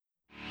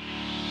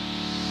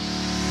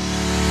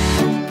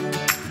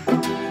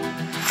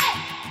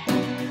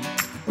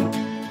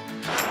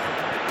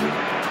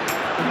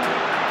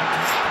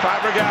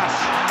gas.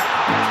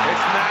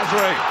 It's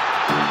Nasri.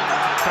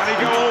 Can he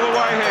go all the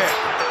way here?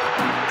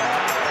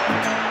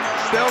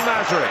 Still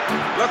Nasri.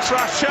 Looks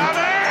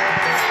Rashani!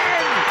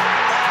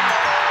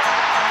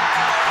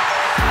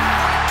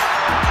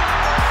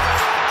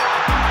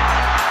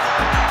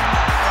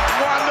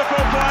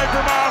 Wonderful play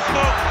from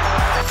Arsenal.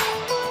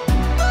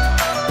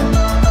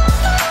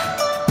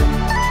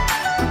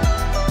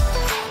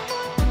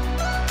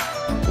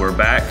 We're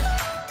back.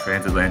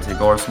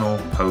 Transatlantic Arsenal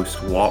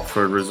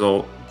post-Watford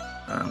result.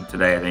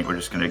 Today, I think we're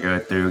just going to go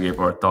through, give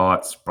our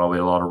thoughts, probably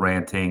a lot of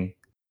ranting.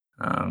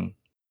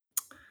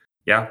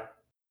 Yeah.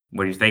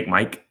 What do you think,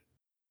 Mike?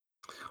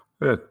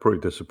 Yeah,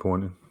 pretty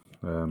disappointing.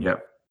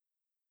 Yep.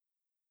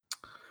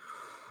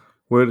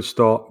 Where to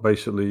start,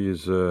 basically,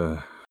 is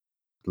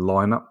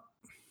lineup.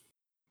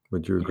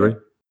 Would you agree? Yeah,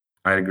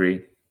 I'd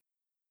agree.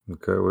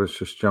 Okay, well, let's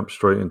just jump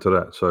straight into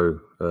that. So,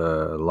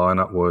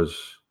 lineup was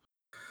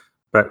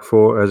back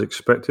four as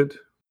expected,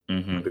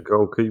 with the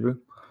goalkeeper.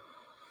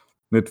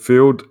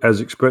 Midfield, as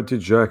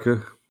expected,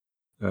 Xhaka.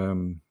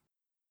 Probably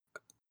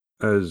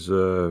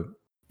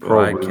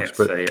I can't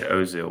say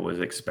Ozil was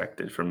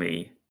expected for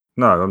me.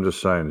 No, I'm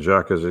just saying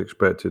Xhaka as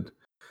expected.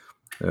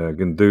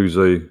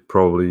 Guendouzi,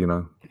 probably,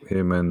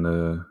 him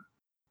and...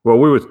 we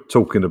were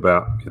talking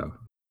about,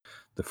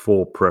 the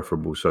four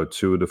preferable. So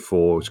two of the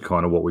four is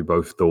kind of what we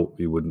both thought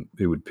he would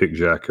pick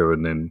Xhaka,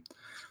 and then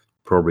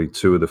probably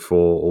two of the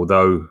four,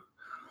 although...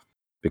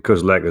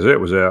 Because Lacazette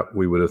was out,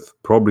 we would have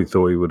probably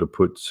thought he would have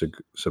put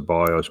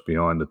Ceballos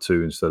behind the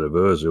two instead of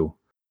Ozil.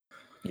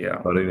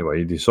 Yeah. But anyway,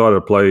 he decided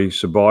to play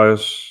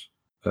Ceballos,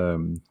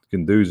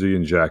 Guendouzi,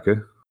 and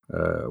Xhaka.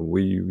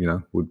 We,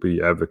 would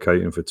be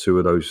advocating for two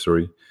of those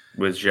three.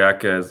 With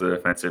Xhaka as the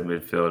defensive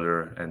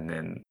midfielder, and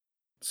then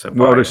Ceballos.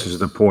 Well, this is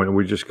the point.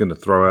 We're just going to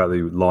throw out the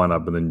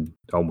lineup, and then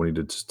I wanted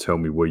you to tell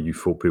me where you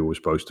thought people were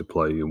supposed to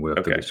play, and we'll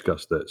have to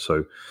discuss that.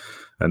 So.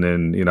 And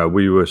then,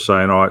 we were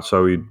saying, all right,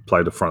 so he'd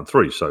play the front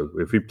three. So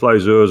if he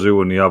plays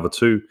Ozil and the other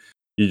two,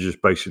 you just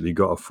basically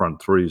got a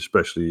front three,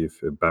 especially if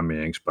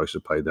Aubameyang's supposed to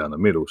play down the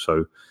middle.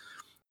 So,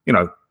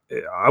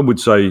 I would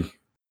say,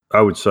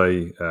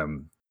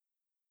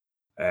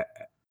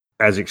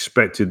 as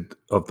expected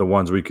of the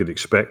ones we could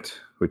expect,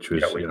 which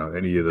was,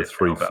 any of the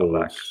three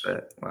forwards.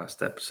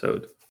 Last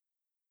episode.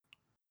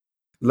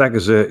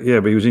 Lacazette,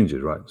 yeah, but he was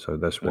injured, right? So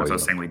that's why. That's what I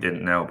was saying, we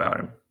didn't know about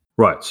him.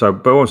 Right. So,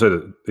 but I want to say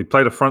that he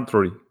played a front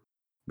three,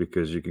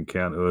 because you can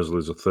count Ozil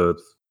as a third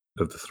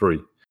of the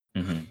three.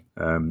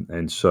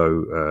 And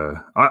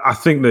so I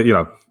think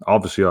that,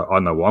 obviously I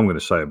know what I'm going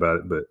to say about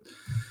it, but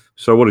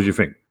so what did you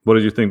think? What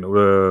did you think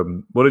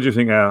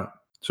our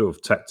sort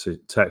of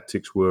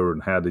tactics were,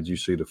 and how did you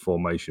see the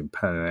formation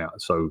panning out?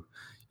 So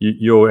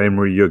you're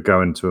Emery, you're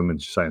going to him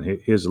and saying,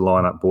 here's the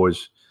lineup,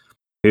 boys.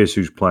 Here's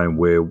who's playing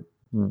where.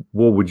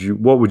 What would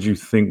you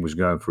think was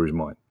going through his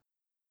mind?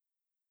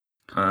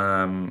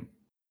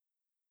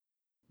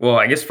 Well,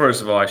 I guess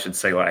first of all, I should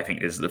say what I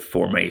think is the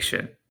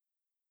formation.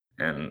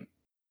 And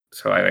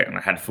so I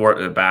had four at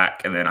the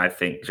back, and then I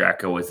think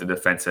Xhaka was the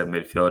defensive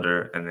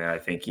midfielder, and then I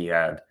think he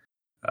had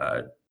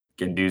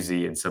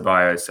Guendouzi and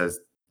Ceballos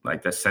as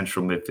like the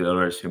central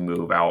midfielders who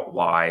move out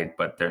wide,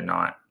 but they're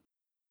not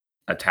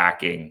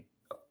attacking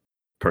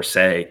per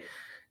se.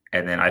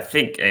 And then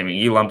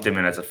you lumped him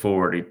in as a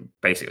forward. He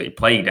basically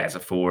played as a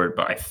forward,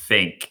 but I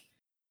think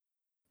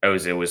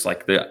Ozil was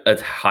like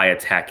a high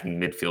attacking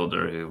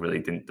midfielder who really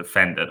didn't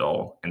defend at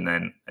all. And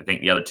then I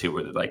think the other two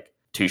were like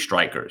two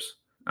strikers.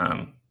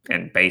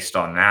 And based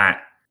on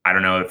that, I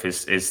don't know if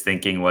his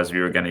thinking was we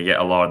were going to get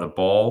a lot of the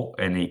ball,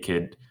 and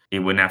he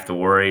wouldn't have to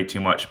worry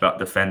too much about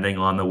defending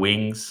on the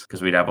wings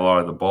because we'd have a lot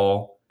of the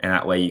ball. And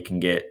that way you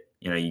can get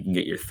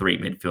your three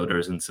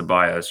midfielders in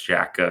Ceballos,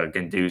 Xhaka,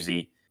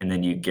 Guendouzi, and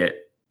then you get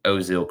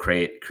Ozil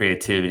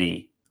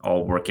creativity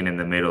all working in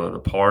the middle of the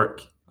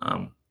park.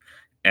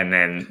 And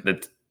then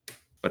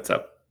what's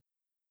up?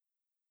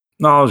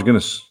 No, I was going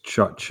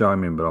to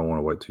chime in, but I want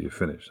to wait till you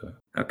finish. So.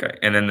 Okay.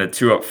 And then the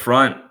two up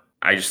front,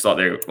 I just thought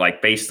they were,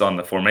 like, based on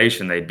the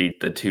formation, they'd be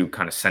the two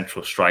kind of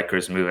central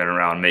strikers moving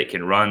around,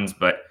 making runs.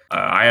 But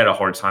I had a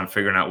hard time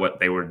figuring out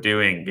what they were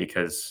doing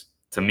because,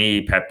 to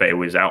me, Pepe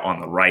was out on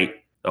the right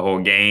the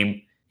whole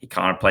game. He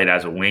kind of played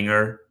as a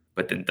winger,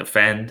 but didn't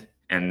defend.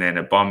 And then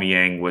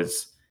Aubameyang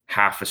was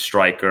half a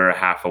striker,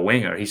 half a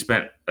winger. He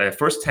spent the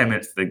first 10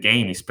 minutes of the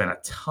game, he spent a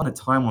ton of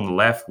time on the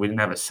left. We didn't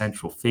have a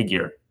central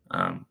figure.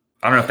 I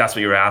don't know if that's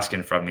what you were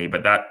asking from me,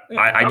 but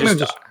I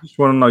just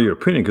want to know your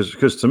opinion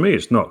because to me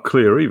it's not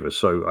clear either.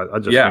 So I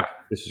just think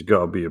this has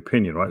got to be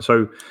opinion, right?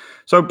 So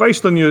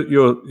based on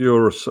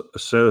your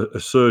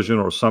assertion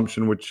or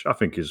assumption, which I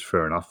think is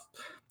fair enough.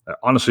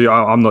 Honestly,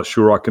 I'm not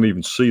sure I can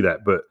even see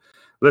that, but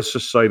let's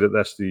just say that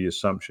that's the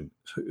assumption.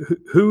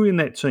 Who in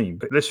that team?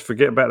 Let's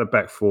forget about the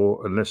back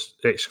four and let's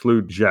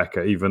exclude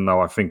Xhaka, even though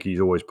I think he's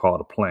always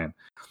part of the plan.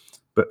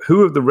 But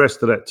who of the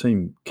rest of that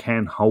team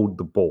can hold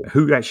the ball?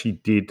 Who actually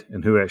did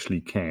and who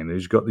actually can?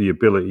 Who's got the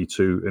ability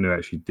to and who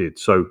actually did?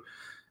 So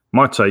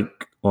my take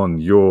on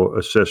your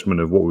assessment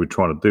of what we were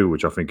trying to do,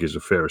 which I think is a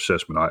fair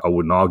assessment, I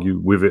wouldn't argue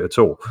with it at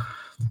all,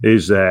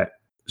 is that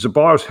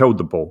Ceballos held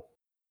the ball.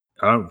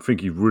 I don't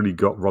think he really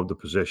got robbed of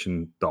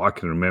possession that I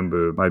can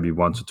remember, maybe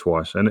once or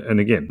twice. And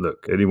again,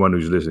 look, anyone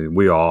who's listening,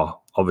 we are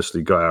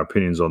obviously got our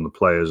opinions on the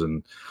players,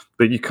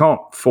 but you can't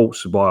fault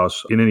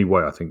Ceballos in any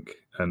way, I think.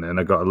 And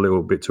I got a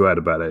little bit to add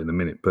about that in a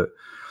minute. But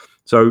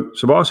so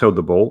Ceballos held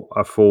the ball.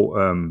 I thought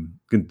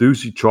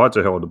Guendouzi tried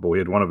to hold the ball. He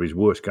had one of his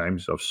worst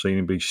games I've seen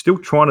him, but he's still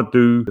trying to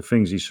do the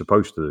things he's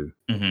supposed to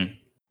do. Mm-hmm.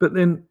 But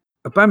then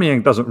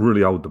Aubameyang doesn't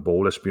really hold the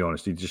ball, let's be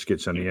honest. He just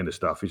gets on the end of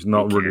stuff. He's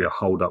not really a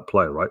hold-up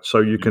player, right? So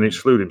you can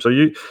exclude him. So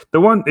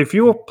if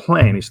your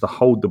plan is to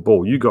hold the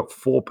ball, you got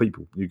four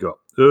people. You got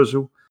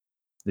Ozil,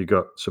 you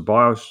got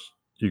Ceballos,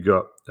 you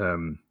got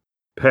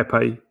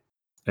Pepe,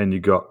 and you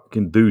got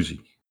Guendouzi.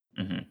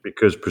 Mm-hmm.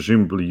 Because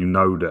presumably you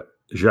know that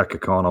Xhaka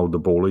can't hold the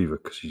ball either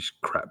because he's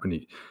crap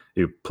and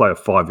he'll play a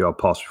 5-yard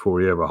pass before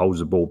he ever holds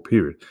the ball,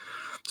 period.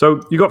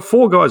 So you got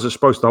four guys that are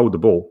supposed to hold the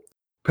ball.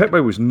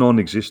 Pepe was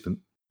non-existent.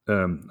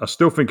 I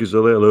still think it's a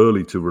little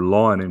early to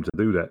rely on him to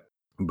do that,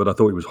 but I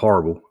thought he was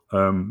horrible.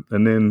 And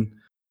then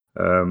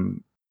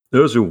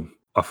Ozil,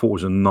 I thought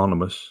was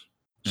anonymous,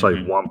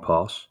 save one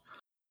pass,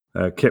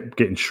 kept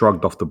getting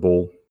shrugged off the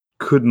ball,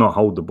 could not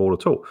hold the ball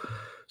at all.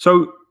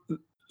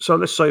 So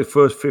let's say the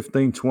first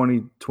 15,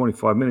 20,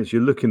 25 minutes,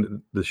 you're looking at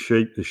the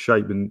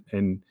shape,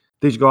 and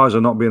these guys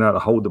are not being able to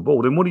hold the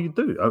ball. Then what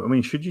do? I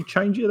mean, should you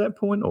change it at that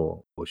point,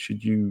 or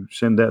should you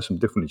send out some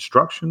different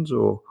instructions,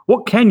 or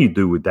what can you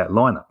do with that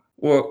lineup?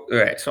 Well,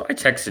 right. So I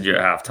texted you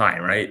at halftime,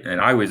 right? And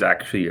I was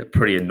actually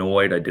pretty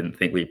annoyed. I didn't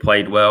think we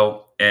played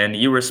well. And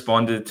you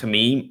responded to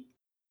me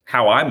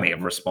how I may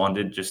have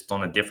responded, just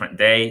on a different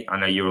day. I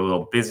know you were a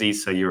little busy,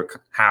 so you were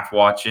half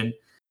watching.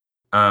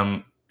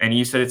 And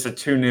you said it's a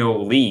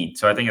 2-0 lead.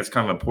 So I think it's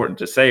kind of important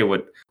to say,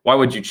 why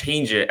would you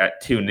change it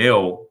at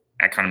 2-0?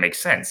 That kind of makes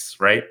sense,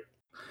 right?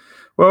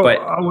 Well, but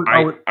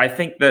I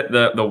think that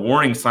the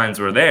warning signs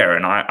were there,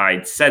 and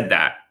I said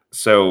that.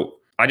 So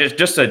I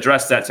just to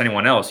address that to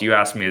anyone else, you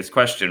asked me this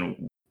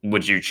question: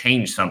 would you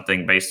change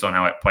something based on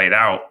how it played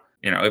out?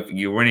 If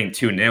you're winning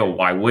 2-0,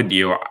 why would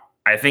you?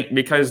 I think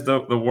because the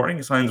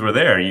warning signs were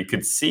there. You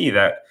could see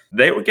that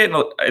they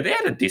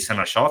had a decent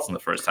amount of shots in the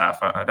first half.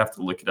 I'd have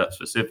to look it up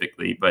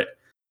specifically, but.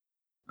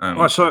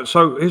 Right,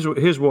 so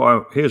here's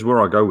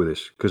where I go with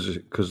this,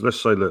 because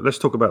let's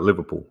talk about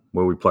Liverpool,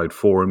 where we played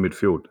four in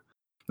midfield,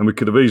 and we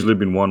could have easily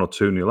been 1 or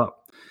 2-0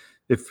 up.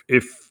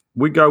 If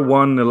we go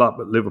 1-0 up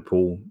at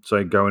Liverpool,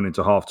 say going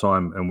into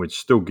halftime, and we're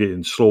still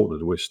getting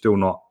slaughtered, we're still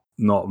not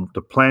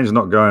the plan's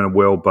not going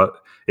well, but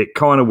it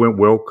kind of went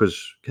well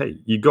because hey,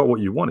 you got what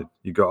you wanted.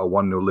 You got a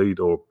 1-0 lead,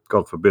 or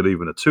God forbid,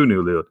 even a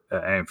 2-0 lead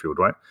at Anfield,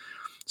 right?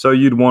 So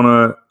you'd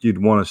want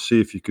to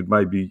see if you could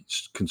maybe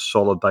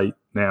consolidate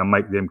now,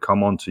 make them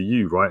come on to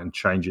you, right, and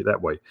change it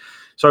that way.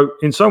 So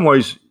in some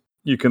ways,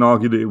 you can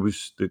argue that it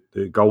was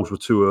the goals were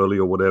too early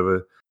or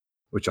whatever,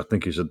 which I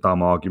think is a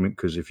dumb argument,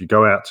 because if you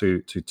go out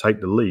to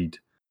take the lead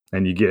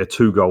and you get a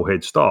 2-goal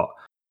head start,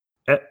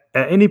 at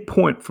any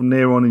point from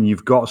there on, and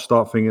you've got to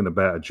start thinking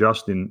about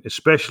adjusting,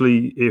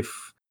 especially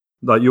if,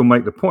 like, you'll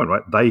make the point,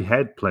 right? They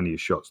had plenty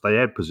of shots, they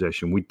had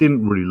possession. We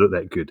didn't really look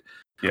that good.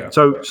 Yeah.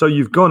 So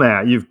you've gone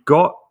out, you've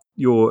got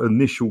your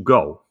initial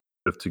goal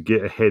to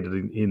get ahead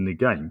in the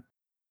game.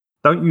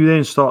 Don't you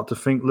then start to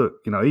think, look,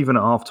 even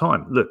at half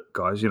time, look,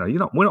 guys, we're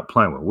not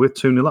playing well. We're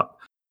 2-0 up.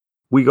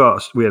 We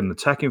had an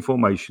attacking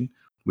formation.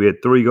 We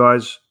had three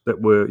guys that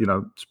were,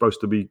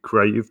 supposed to be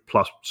creative,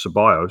 plus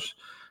Ceballos.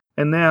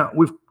 And now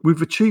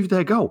we've achieved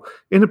our goal.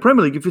 In the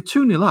Premier League, if you're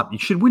 2-0 up, you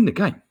should win the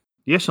game.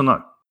 Yes or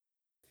no?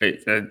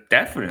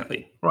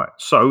 Definitely. Right.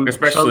 So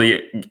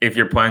especially if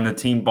you're playing the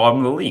team bottom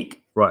of the league.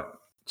 Right.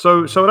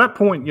 So at that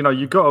point,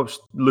 you've got to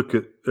look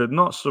at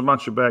not so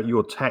much about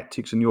your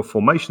tactics and your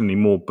formation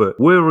anymore, but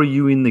where are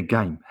you in the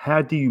game?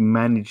 How do you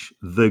manage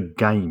the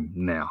game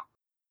now?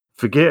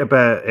 Forget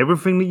about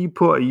everything that you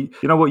put. You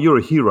know what? You're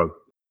a hero.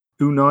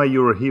 Unai,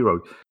 you're a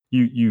hero.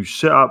 You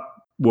set up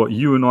what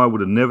you and I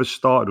would have never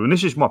started. And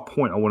this is my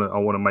point I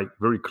want to make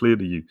very clear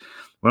to you.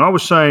 When I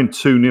was saying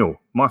 2-0,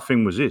 my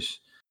thing was this.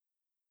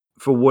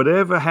 For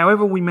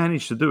however we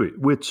managed to do it,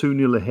 we're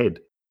 2-0 ahead.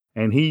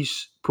 And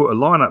he's put a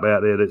lineup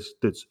out there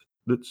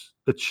that's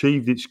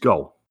achieved its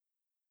goal.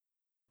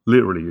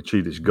 Literally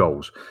achieved its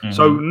goals. Mm-hmm.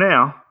 So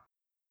now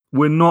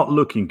we're not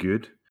looking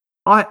good.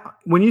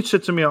 When you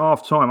said to me at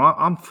half time,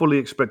 I'm fully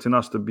expecting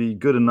us to be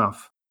good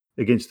enough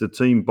against the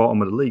team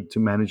bottom of the league to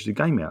manage the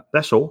game out.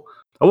 That's all.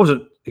 I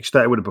wasn't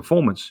ecstatic with the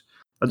performance.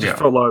 I just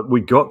felt like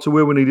we got to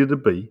where we needed to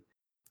be,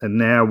 and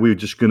now we're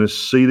just going to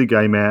see the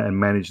game out and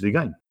manage the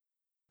game.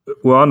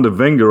 Well, under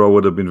Wenger, I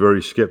would have been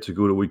very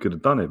sceptical that we could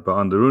have done it. But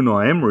under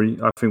Unai Emery,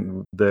 I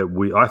think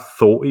that I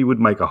thought he would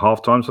make a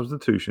halftime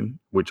substitution,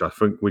 which I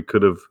think we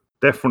could have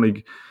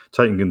definitely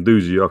taken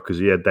Guendouzi off because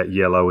he had that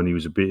yellow and he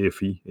was a bit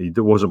iffy. He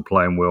wasn't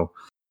playing well.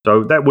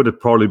 So that would have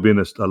probably been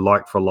a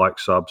like-for-like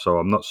sub. So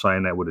I'm not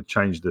saying that would have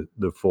changed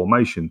the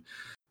formation.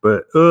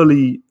 But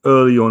early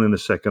on in the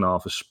second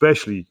half,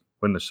 especially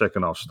when the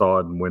second half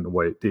started and went the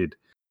way it did,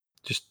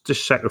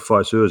 just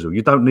sacrifice Ozil.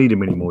 You don't need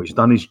him anymore. He's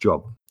done his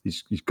job.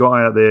 He's got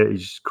out there.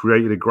 He's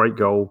created a great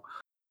goal.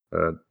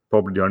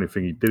 Probably the only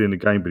thing he did in the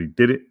game, but he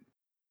did it.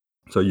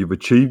 So you've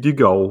achieved your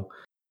goal.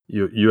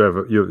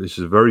 This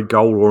is a very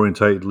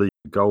goal-orientated league.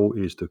 The goal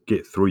is to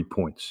get 3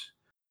 points.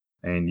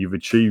 And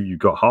you've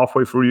got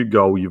halfway through your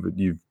goal.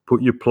 You've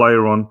put your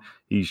player on.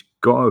 He's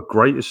got a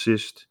great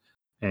assist,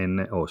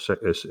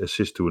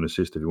 assist to an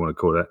assist, if you want to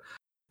call it that.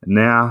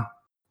 Now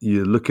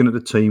you're looking at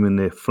the team and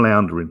they're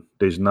floundering.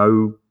 There's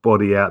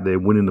nobody out there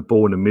winning the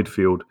ball in the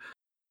midfield.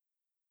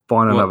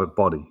 Find another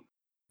body.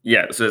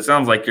 Yeah, so it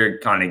sounds like you're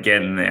kind of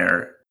getting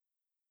there.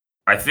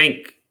 I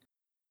think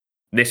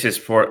this is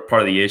part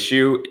of the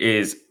issue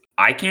is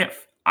I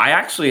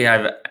actually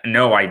have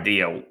no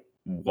idea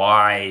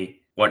why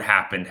what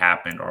happened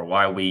or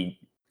why we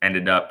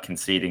ended up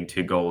conceding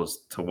 2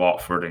 goals to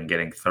Watford and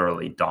getting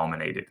thoroughly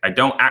dominated. I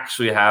don't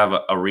actually have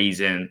a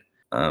reason,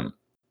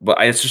 but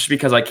it's just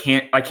because I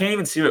can't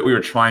even see what we were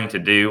trying to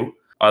do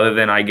other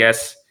than I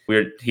guess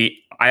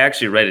I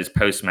actually read his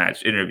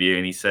post-match interview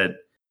and he said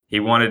he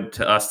wanted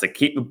us to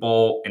keep the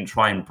ball and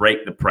try and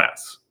break the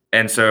press.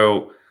 And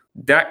so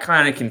that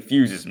kind of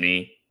confuses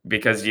me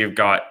because you've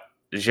got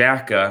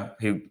Xhaka,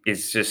 who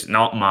is just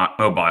not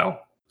mobile.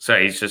 So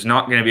he's just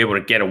not going to be able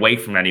to get away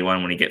from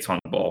anyone when he gets on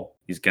the ball.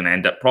 He's going to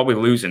end up probably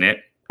losing it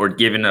or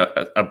giving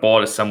a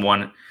ball to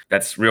someone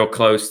that's real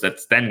close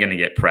that's then going to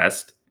get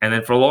pressed. And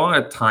then for a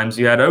long times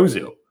you had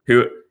Ozil,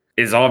 who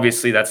is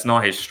obviously that's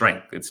not his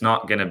strength. It's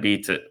not going to be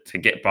to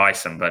get by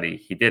somebody.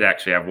 He did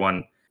actually have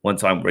one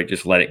time where he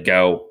just let it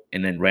go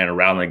and then ran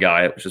around the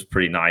guy, which was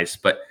pretty nice.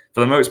 But for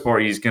the most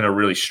part, he's going to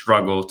really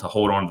struggle to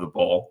hold on to the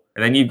ball.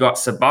 And then you've got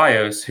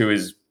Ceballos, who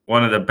is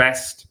one of the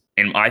best,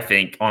 I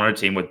think, on our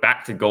team with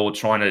back to goal,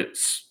 trying to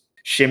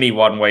shimmy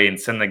one way and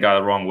send the guy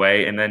the wrong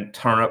way and then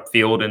turn up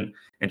field and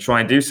try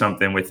and do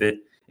something with it.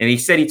 And he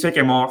said he took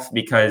him off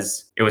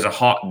because it was a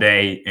hot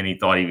day and he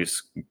thought he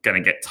was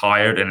going to get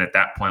tired. And at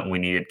that point, we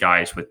needed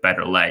guys with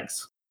better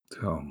legs.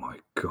 Oh, my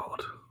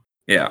God.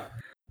 Yeah.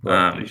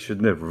 Well, he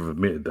should never have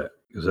admitted that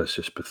because that's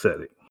just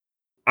pathetic.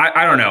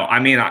 I don't know. I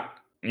mean,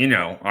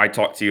 I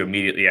talked to you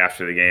immediately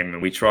after the game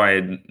and we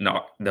tried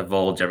not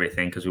divulge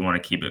everything because we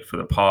want to keep it for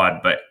the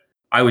pod. But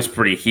I was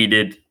pretty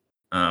heated.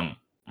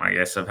 I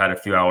guess I've had a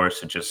few hours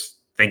to just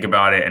think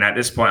about it. And at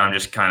this point, I'm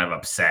just kind of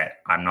upset.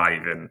 I'm not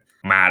even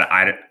mad.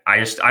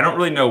 I don't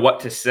really know what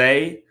to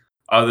say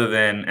other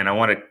than, and I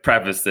want to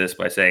preface this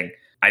by saying,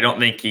 I don't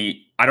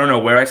know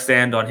where I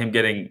stand on him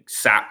getting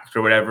sacked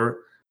or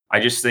whatever. I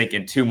just think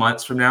in 2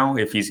 months from now,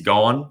 if he's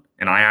gone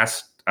and I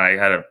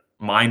had a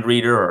mind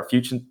reader or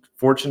a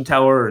fortune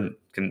teller and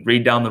can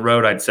read down the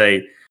road, I'd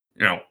say,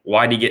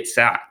 why did he get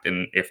sacked?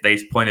 And if they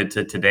pointed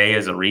to today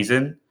as a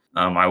reason,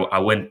 I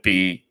wouldn't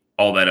be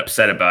all that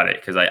upset about it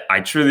because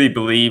I truly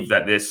believe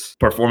that this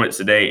performance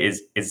today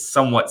is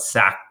somewhat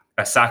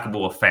a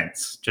sackable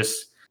offense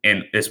just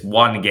in this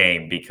one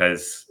game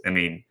because, I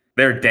mean,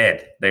 they're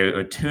dead.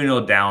 They're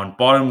 2-0 down,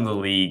 bottom of the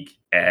league,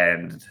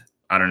 and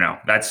I don't know.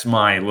 That's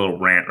my little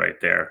rant right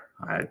there.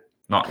 I'm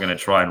not going to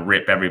try and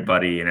rip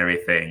everybody and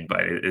everything,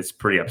 but it's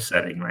pretty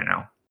upsetting right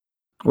now.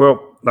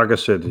 Well, like I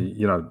said,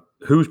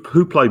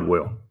 who played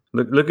well?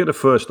 Look at the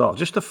first half,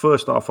 just the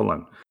first half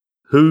alone.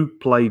 Who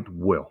played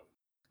well?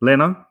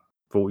 Leno,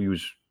 thought he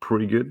was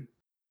pretty good.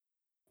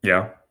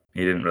 Yeah,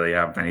 he didn't really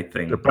have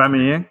anything.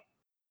 Aubameyang,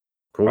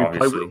 probably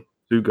played well.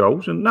 2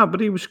 goals. But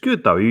he was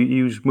good, though.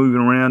 He was moving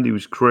around. He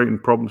was creating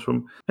problems for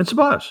him. And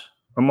Ceballos.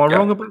 Am I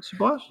wrong about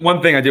Ceballos?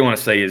 One thing I do want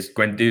to say is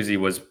Guendouzi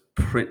was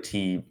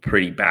pretty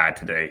bad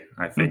today.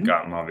 I think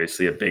I'm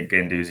obviously a big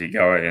Guendouzi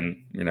guy. And,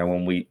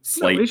 when we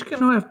slate... he's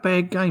going to have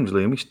bad games,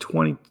 Liam. He's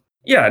 20.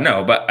 Yeah,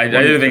 no, but I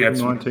do think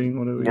that's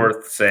 19,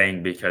 worth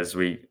saying because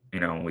we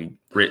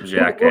rip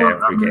Jack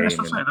every game.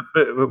 That's not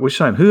but we're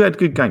saying who had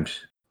good games?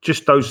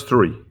 Just those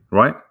 3,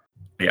 right?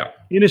 Yeah.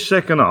 In the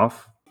second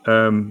half,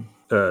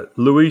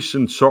 Luis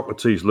and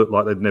Socrates looked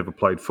like they'd never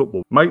played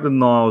football.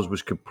 Maitland-Niles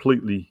was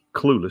completely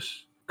clueless.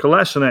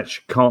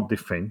 Kolasinac can't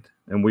defend,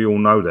 and we all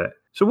know that.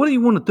 So what do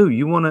you want to do?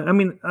 You want to,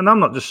 and I'm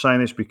not just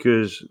saying this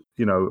because,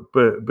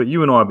 but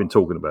you and I have been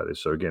talking about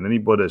this. So again,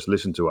 anybody that's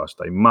listened to us,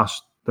 they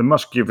must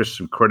give us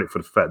some credit for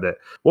the fact that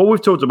what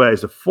we've talked about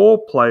is the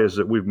 4 players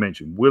that we've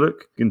mentioned,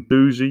 Willock,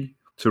 Guendouzi,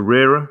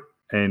 Torreira,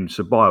 and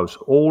Ceballos,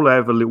 all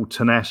have a little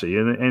tenacity.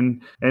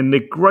 And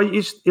the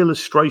greatest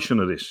illustration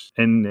of this,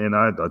 and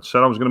I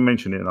said I was going to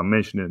mention it, and I'm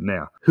mentioning it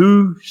now.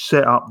 Who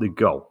set up the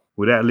goal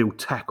with that little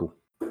tackle?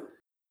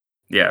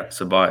 Yeah,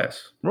 Ceballos.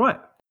 Right.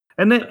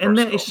 And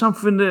that is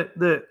something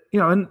that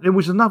and there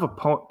was another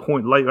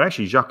point later.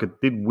 Actually, Xhaka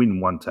did win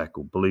one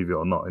tackle, believe it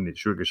or not, and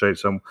it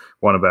ricocheted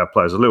one of our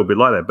players a little bit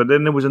like that. But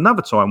then there was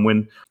another time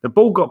when the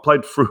ball got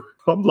played through.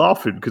 I'm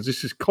laughing because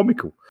this is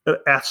comical.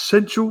 Our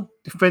central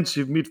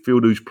defensive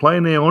midfielder who's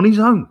playing there on his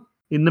own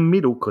in the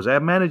middle because our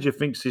manager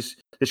thinks this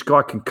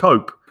guy can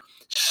cope,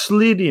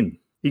 slid in.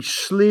 He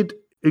slid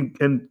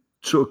and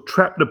sort of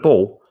trapped the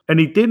ball, and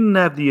he didn't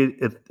have the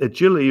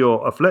agility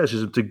or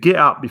athleticism to get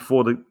up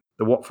before the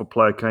Watford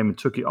player came and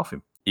took it off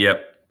him.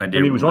 Yep, I did.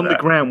 And he was on the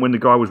ground when the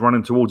guy was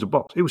running towards the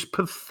box. It was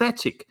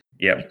pathetic.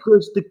 Yeah,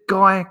 because the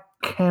guy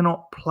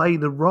cannot play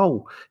the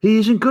role. He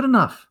isn't good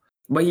enough.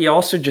 But he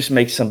also just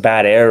makes some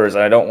bad errors.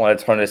 And I don't want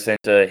to turn this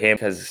into him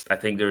because I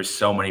think there's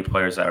so many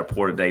players that are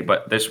poor today.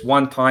 But this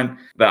one time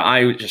that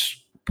I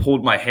just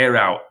pulled my hair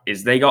out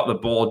is they got the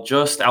ball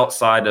just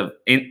outside of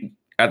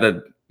at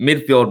the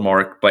midfield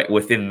mark, but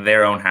within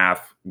their own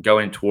half,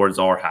 going towards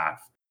our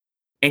half.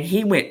 And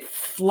he went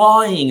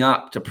flying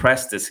up to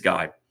press this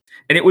guy.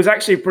 And it was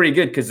actually pretty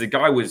good because the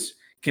guy was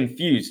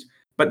confused.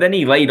 But then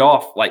he laid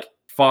off like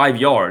 5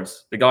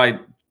 yards. The guy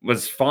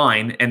was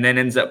fine and then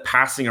ends up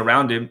passing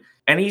around him.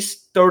 And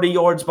he's 30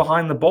 yards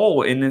behind the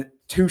ball in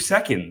 2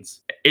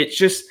 seconds. It's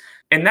just,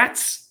 and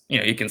that's,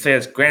 you can say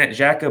it's Granit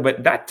Xhaka,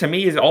 but that to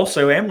me is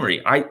also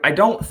Emery. I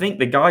don't think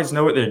the guys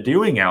know what they're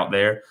doing out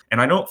there. And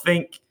I don't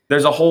think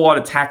there's a whole lot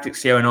of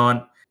tactics going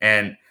on.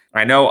 And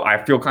I know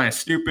I feel kind of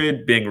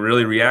stupid being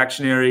really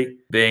reactionary,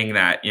 being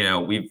that,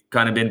 we've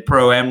kind of been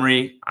pro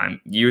Emery,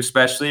 you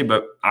especially,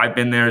 but I've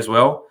been there as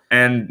well.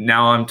 And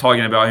now I'm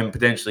talking about him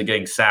potentially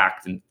getting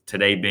sacked and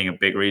today being a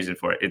big reason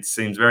for it. It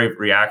seems very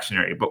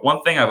reactionary. But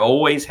one thing I've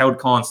always held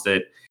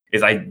constant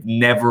is I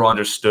never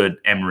understood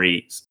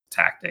Emery's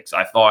tactics.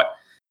 I thought,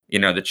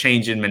 the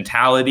change in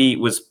mentality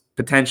was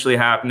potentially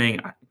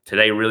happening.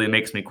 Today really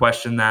makes me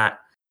question that.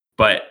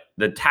 But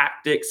the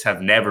tactics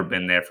have never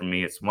been there for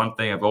me. It's one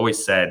thing I've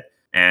always said.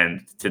 And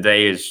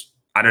today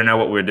I don't know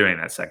what we were doing in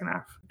that second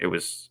half. It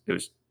was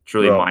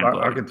truly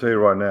mind-blowing. I can tell you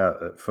right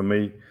now, for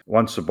me,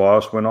 once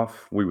Ceballos went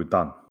off, we were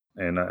done.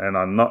 And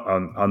I'm not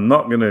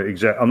going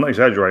to I'm not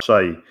exaggerating.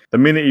 Say the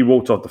minute he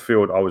walked off the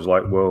field, I was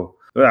like, well,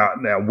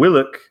 now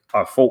Willock,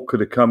 I thought could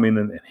have come in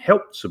and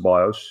helped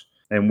Ceballos,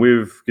 and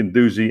with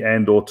Guendouzi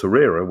and or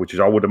Torreira, which is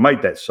I would have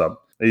made that sub.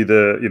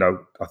 Either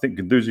I think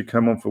Guendouzi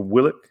came on for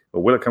Willock,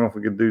 or Willock came on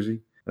for Guendouzi,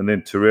 and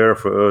then Torreira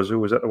for Ozil.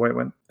 Was that the way it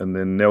went? And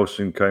then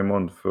Nelson came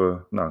on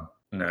for No,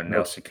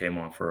 Nelson came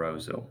on for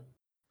Ozil.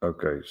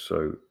 Okay,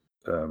 so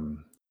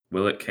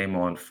Willock came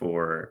on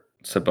for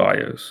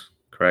Ceballos,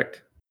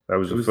 correct? That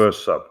was the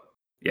first sub.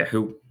 Yeah,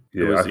 who?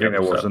 Yeah, I think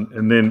that was,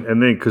 and then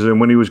because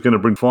when he was going to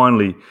bring,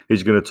 finally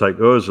he's going to take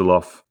Ozil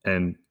off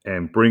and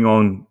bring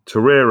on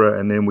Torreira,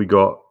 and then we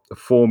got a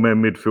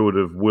 4-man midfield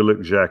of Willock,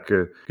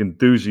 Xhaka,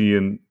 Guendouzi,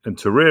 and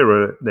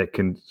Torreira that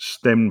can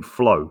stem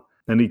flow,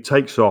 and he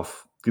takes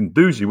off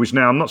Guendouzi, which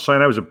now I'm not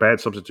saying that was a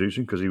bad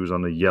substitution because he was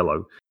on the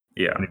yellow,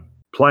 and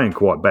playing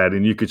quite bad,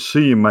 and you could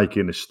see him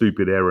making a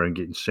stupid error and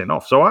getting sent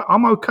off. So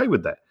I'm okay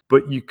with that,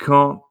 but you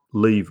can't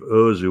leave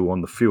Ozil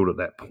on the field at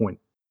that point.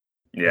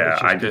 Yeah,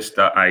 I don't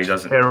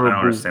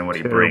understand what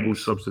he brings. Terrible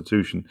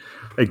substitution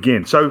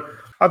again. So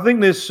I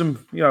think there's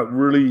some,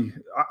 really.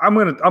 I'm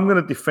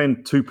gonna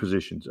defend two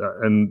positions,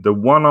 and the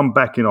one I'm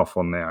backing off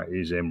on now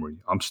is Emery.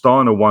 I'm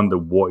starting to wonder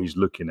what he's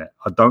looking at.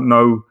 I don't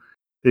know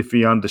if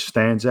he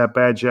understands how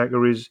bad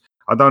Xhaka is.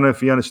 I don't know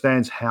if he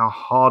understands how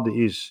hard it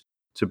is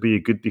to be a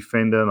good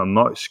defender. And I'm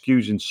not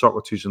excusing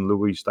Socrates and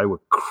Luis; they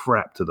were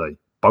crap today,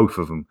 both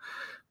of them.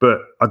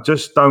 But I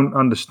just don't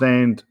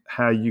understand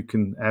how you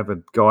can have a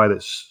guy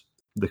that's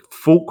the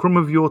fulcrum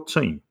of your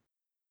team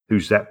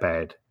who's that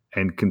bad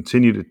and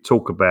continue to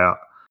talk about,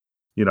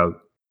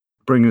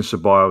 bringing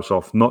Ceballos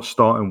off, not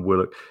starting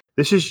Willock.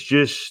 This is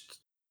just,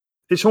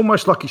 it's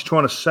almost like he's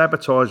trying to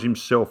sabotage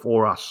himself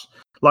or us.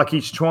 Like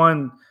he's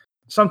trying,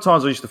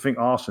 sometimes I used to think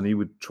Arsene, he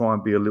would try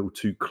and be a little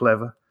too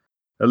clever,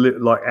 a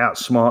little like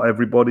outsmart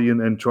everybody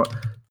and try.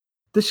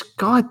 This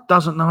guy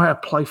doesn't know how to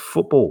play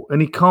football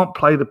and he can't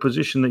play the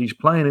position that he's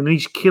playing and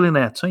he's killing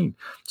our team.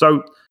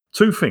 So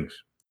 2 things.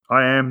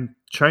 I am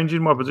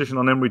changing my position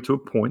on Emery to a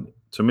point.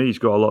 To me, he's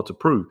got a lot to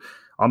prove.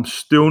 I'm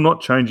still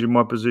not changing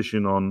my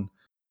position on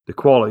the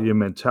quality and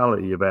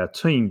mentality of our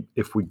team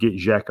if we get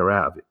Xhaka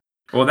out of it.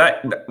 Well,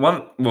 that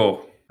one,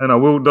 well. And I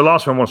will. The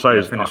last one I want to say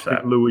is I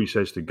think Luis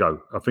has to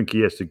go. I think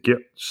he has to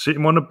sit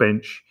him on the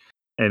bench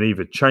and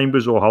either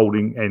Chambers or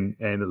Holding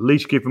and at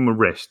least give him a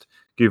rest,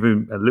 give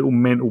him a little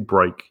mental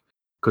break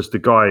because the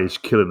guy is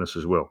killing us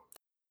as well.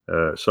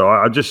 So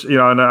I just,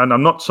 and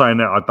I'm not saying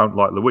that I don't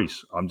like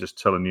Luis. I'm just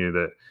telling you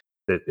that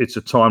it's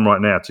a time right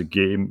now to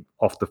get him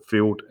off the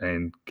field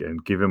and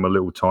give him a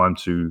little time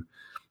to,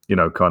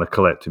 kind of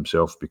collect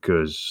himself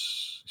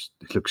because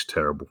it looks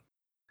terrible.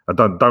 I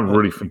don't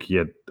really think he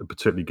had a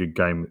particularly good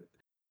game,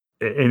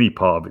 any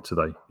part of it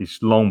today. His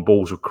long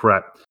balls were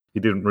crap. He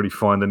didn't really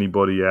find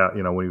anybody out,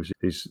 when he was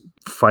his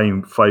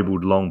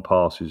fabled long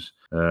passes.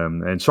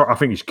 And so I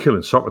think he's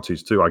killing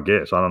Socrates too, I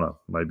guess. I don't know.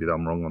 Maybe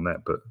I'm wrong on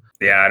that, but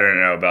yeah, I don't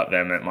know about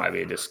them. It might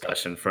be a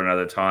discussion for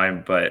another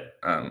time. But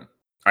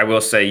I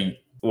will say,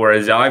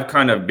 whereas I've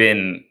kind of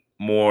been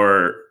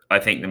more, I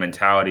think the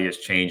mentality is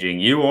changing.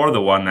 You are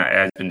the one that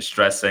has been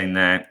stressing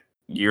that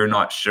you're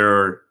not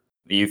sure.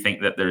 You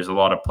think that there's a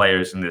lot of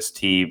players in this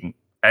team.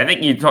 I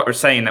think you were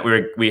saying that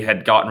we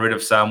had gotten rid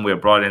of some. We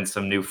brought in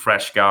some new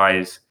fresh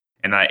guys,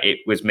 and it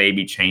was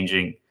maybe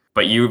changing.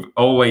 But you've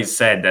always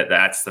said that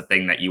that's the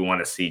thing that you want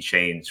to see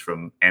change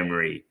from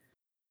Emery.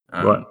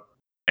 Right.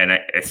 And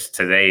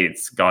today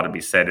it's got to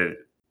be said.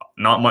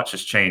 Not much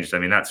has changed. I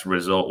mean, that's the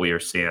result we are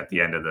seeing at the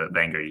end of the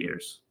Wenger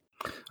years.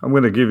 I'm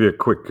going to give you a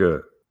quick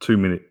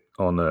 2-minute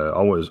on.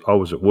 I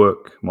was at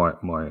work, my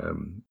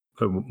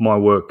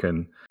work,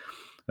 and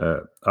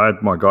I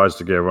had my guys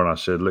together and I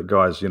said, look,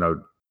 guys,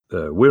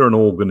 we're an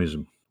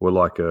organism. We're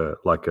like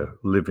a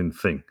living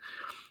thing.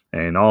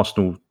 And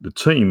Arsenal, the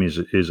team, is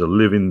a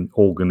living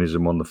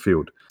organism on the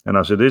field. And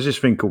I said, there's this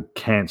thing called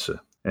cancer.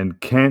 And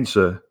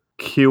cancer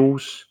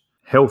kills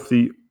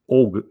healthy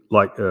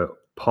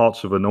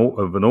parts of an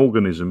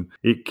organism.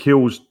 It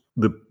kills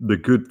the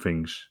good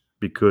things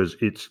because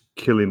it's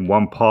killing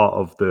one part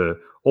of the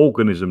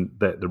organism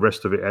that the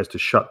rest of it has to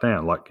shut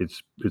down, like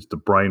it's the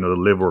brain or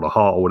the liver or the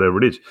heart or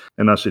whatever it is.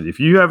 And I said, if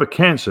you have a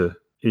cancer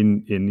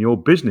in your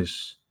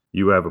business,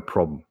 you have a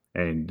problem.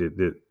 And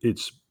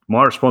it's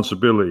my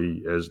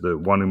responsibility as the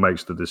one who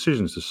makes the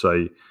decisions to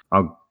say,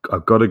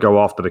 I've got to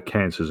go after the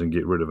cancers and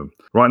get rid of them.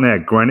 Right now,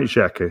 Granit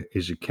Xhaka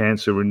is a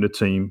cancer in the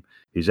team.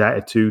 His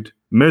attitude.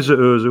 Mesut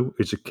Ozil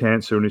is a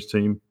cancer in his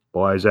team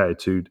by his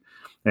attitude.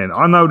 And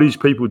I know these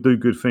people do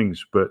good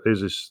things, but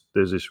there's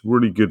this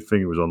really good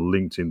thing. It was on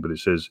LinkedIn, but it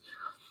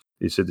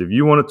said, if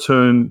you want to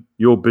turn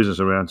your business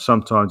around,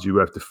 sometimes you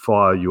have to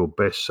fire your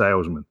best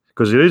salesman,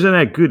 because it isn't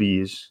how good he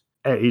is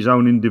at his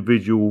own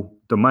individual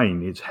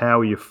domain. It's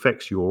how he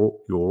affects your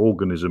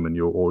organism and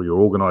your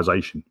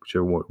organization,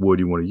 whichever word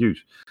you want to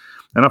use.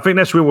 And I think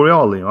that's where we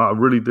are, Liam. I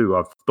really do.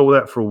 I've thought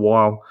that for a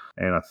while,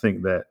 and I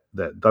think that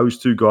those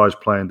two guys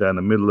playing down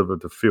the middle of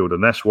the field,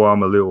 and that's why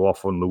I'm a little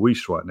off on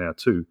Luis right now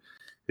too,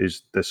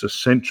 is that's a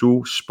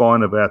central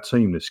spine of our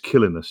team that's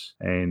killing us,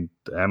 and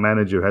our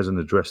manager hasn't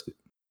addressed it.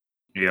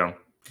 Yeah.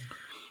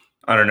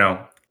 I don't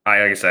know.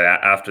 Like I said,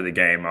 after the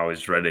game, I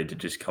was ready to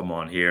just come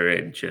on here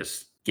and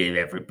just give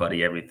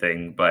everybody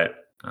everything, but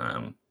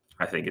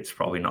I think it's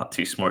probably not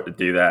too smart to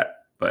do that.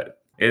 But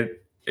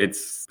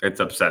it's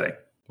upsetting.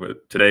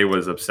 Today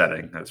was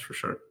upsetting, that's for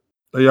sure.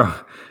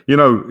 Yeah,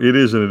 it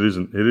is and it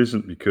isn't. It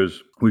isn't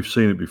because we've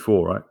seen it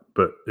before, right?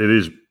 But it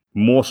is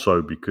more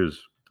so because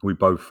we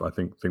both, I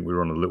think we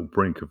were on a little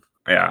brink of.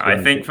 Yeah,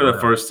 I think for the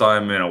first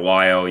time in a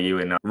while, you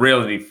and I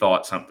really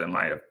thought something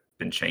might have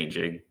been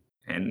changing,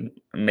 and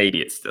maybe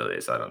it still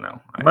is. I don't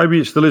know. Maybe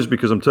it still is,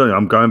 because I'm telling you,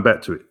 I'm going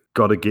back to it.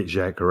 Got to get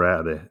Xhaka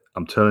out of there.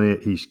 I'm telling you,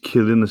 he's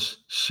killing us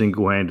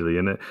single-handedly.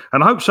 And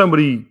I hope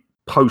somebody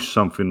posts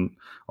something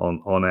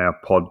on our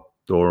pod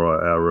or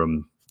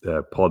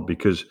our pod,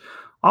 because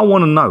I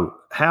want to know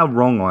how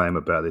wrong I am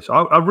about this.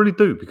 I really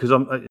do, because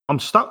I'm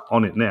stuck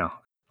on it now.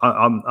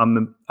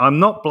 I'm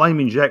not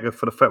blaming Xhaka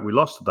for the fact we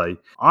lost today.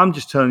 I'm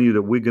just telling you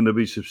that we're going to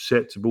be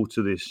susceptible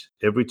to this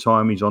every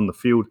time he's on the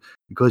field,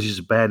 because he's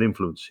a bad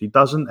influence. He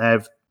doesn't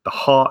have the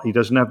heart. He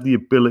doesn't have the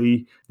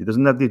ability. He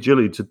doesn't have the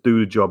agility to do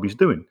the job he's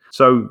doing.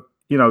 So,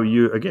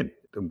 again,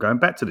 I'm going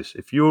back to this.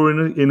 If you're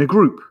in a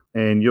group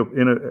and you're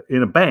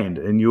in a band,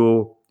 and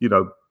your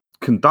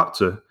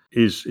conductor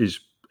is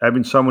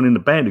having someone in the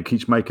band who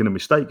keeps making a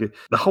mistake,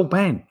 the whole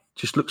band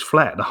just looks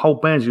flat. The whole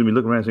band's going to be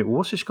looking around and saying, well,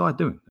 what's this guy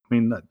doing? I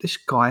mean, this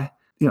guy,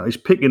 is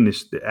picking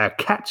our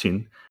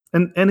captain,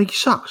 and he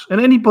sucks.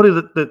 And anybody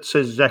that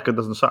says Xhaka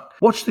doesn't suck,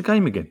 watch the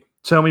game again.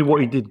 Tell me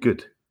what he did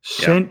good.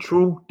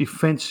 Central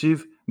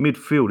defensive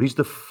midfield. He's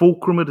the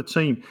fulcrum of the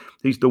team.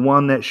 He's the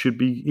one that should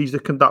be. He's the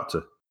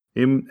conductor.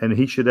 Him, and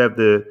he should have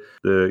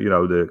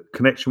the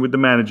connection with the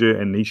manager,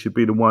 and he should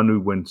be the one who,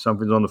 when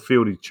something's on the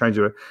field, he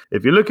changes it.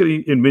 If you look at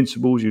the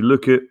Invincibles, you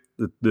look at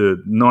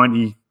the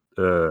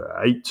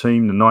 98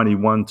 team, the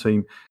 91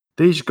 team.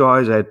 These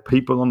guys had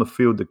people on the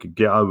field that could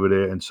get over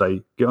there and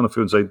get on the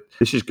field and say,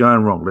 this is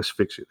going wrong, let's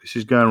fix it. This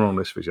is going wrong,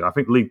 let's fix it. I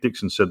think Lee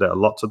Dixon said that a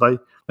lot today,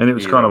 and it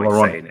was kind of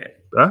ironic.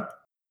 Huh?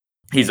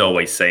 He's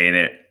always saying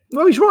it.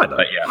 Well, he's right, though.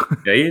 But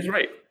yeah, he's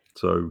right.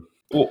 So,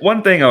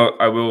 one thing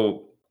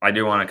I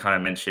do want to kind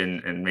of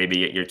mention, and maybe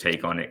get your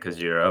take on it, because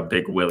you're a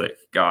big Willock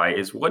guy,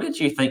 is what did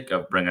you think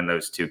of bringing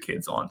those two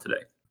kids on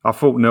today? I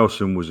thought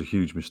Nelson was a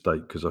huge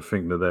mistake, because I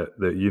think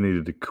that you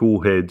needed the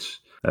cool heads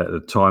at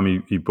the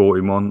time you brought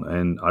him on,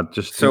 and I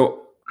just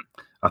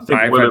I've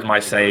had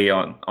my say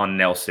on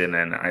Nelson,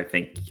 and I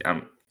think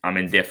I'm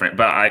indifferent,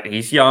 but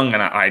he's young,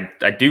 and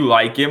I do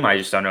like him. I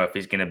just don't know if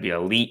he's going to be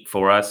elite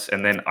for us.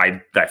 And then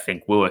I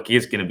think Willock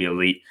is going to be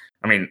elite.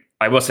 I mean,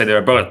 I will say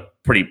they're both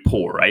pretty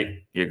poor, right?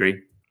 You agree?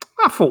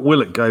 I thought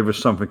Willock gave us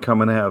something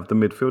coming out of the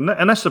midfield,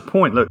 and that's the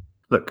point.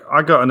 Look,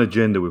 I got an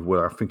agenda with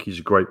Willock. I think he's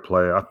a great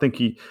player. I think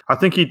he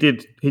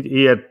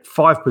had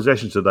 5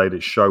 possessions today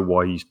that show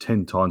why he's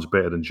 10 times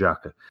better than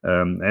Xhaka.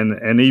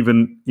 And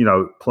even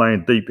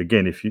playing deep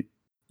again, if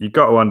you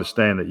got to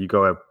understand that you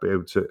got to be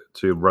able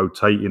to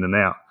rotate in and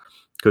out,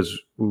 because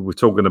we're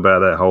talking about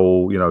that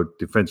whole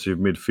defensive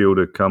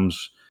midfielder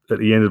comes at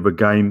the end of a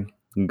game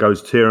and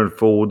goes tearing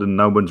forward, and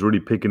no one's really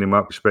picking him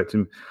up,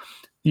 expecting.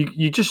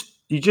 You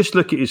just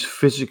look at his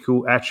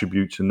physical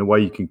attributes and the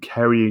way he can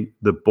carry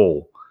the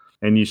ball.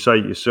 And you say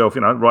to yourself,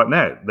 right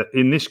now, that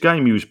in this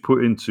game he was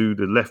put into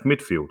the left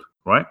midfield,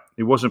 right?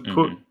 He wasn't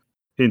put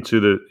into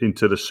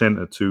the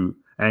centre to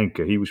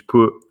anchor. He was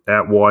put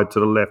out wide to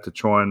the left to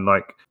try and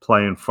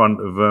play in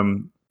front of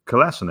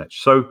Kolasinac.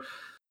 So,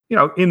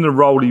 in the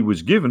role he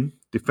was given,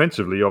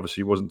 defensively,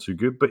 obviously he wasn't too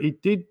good, but he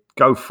did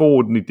go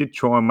forward and he did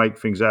try and make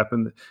things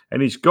happen.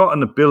 And he's got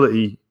an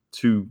ability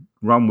to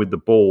run with the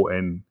ball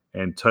and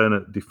turn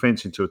a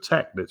defence into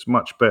attack that's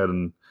much better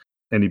than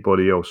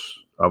anybody else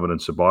other than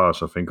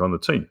Ceballos, I think, on the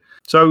team.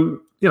 So,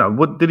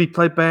 what did he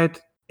play bad?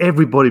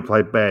 Everybody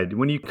played bad.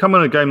 When you come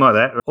in a game like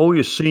that, all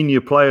your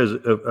senior players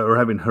are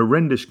having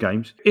horrendous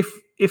games.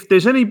 If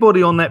there's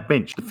anybody on that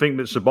bench to think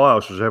that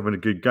Ceballos was having a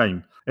good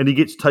game and he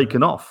gets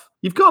taken off,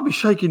 you've got to be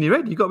shaking your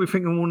head. You've got to be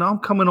thinking, well, no, I'm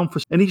coming on for...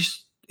 And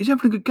he's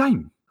having a good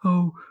game.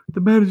 Oh, the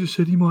manager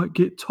said he might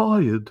get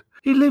tired.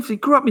 He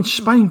grew up in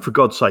Spain, for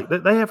God's sake.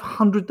 They have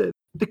 100...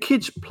 The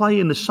kids play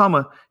in the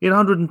summer in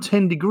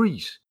 110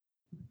 degrees.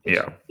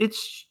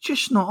 It's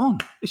just not on.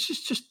 It's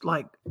just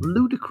like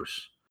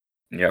ludicrous.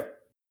 Yep.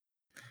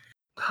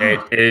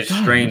 It is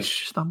strange. It's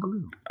just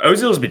unbelievable.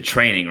 Ozil's been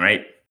training,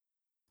 right?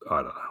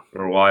 I don't know.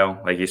 For a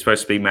while. Like, he's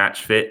supposed to be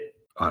match fit.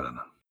 I don't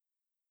know.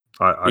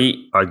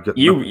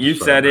 You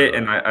said it,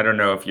 and I don't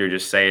know if you're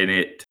just saying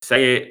it to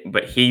say it,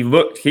 but he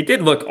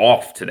did look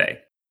off today.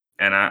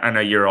 And I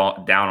know you're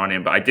all down on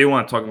him, but I do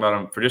want to talk about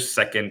him for just a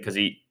second because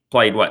he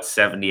played,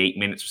 78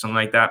 minutes or something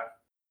like that?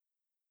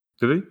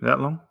 Did he? That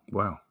long?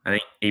 Wow. I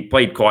think he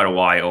played quite a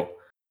while.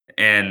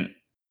 And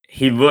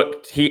he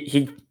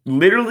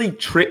literally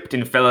tripped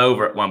and fell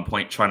over at one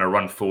point trying to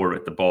run forward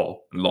with the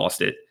ball and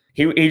lost it.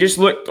 He just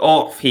looked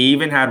off. He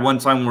even had one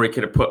time where he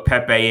could have put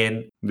Pepe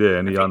in. Yeah,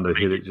 and he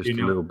underhit it just a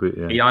little bit.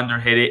 Yeah. He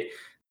underhit it.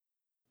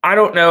 I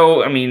don't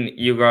know. I mean,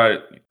 you got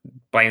to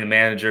blame the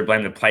manager,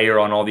 blame the player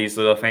on all these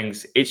little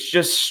things. It's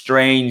just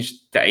strange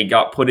that he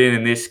got put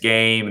in this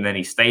game and then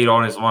he stayed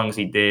on as long as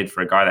he did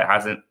for a guy that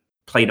hasn't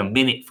played a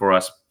minute for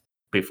us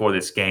before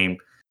this game.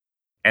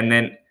 And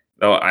then,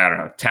 I don't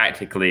know,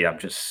 tactically, I'm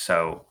just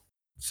so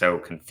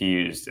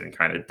confused and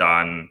kind of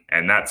done.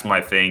 And that's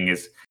my thing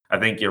is I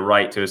think you're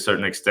right to a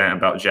certain extent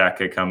about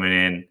Xhaka coming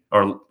in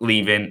or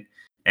leaving,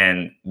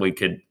 and we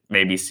could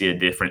maybe see a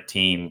different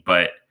team.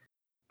 But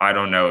I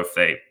don't know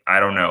about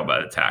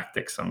the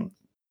tactics. I'm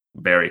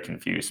very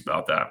confused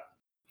about that.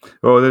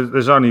 Well,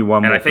 there's only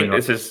one more thing. I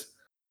think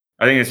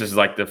this is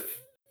like the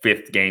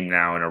fifth game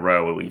now in a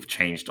row where we've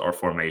changed our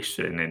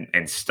formation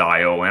and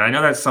style. And I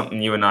know that's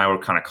something you and I were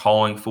kind of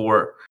calling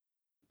for,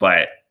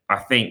 but I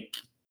think,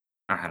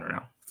 I don't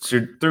know.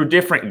 So through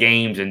different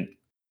games and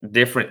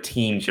different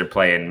teams you're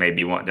playing, maybe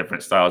you want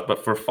different styles.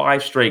 But for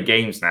 5 straight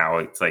games now,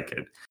 it's like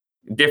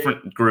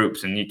different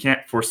groups, and you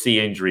can't foresee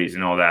injuries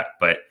and all that.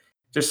 But it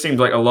just seems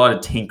like a lot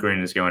of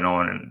tinkering is going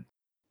on, and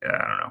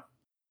I don't know.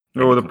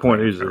 Well, the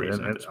point is,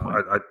 and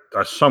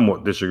I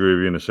somewhat disagree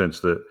with you in the sense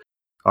that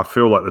I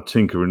feel like the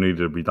tinkering needed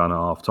to be done at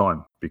half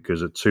time,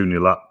 because at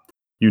 2-0 up,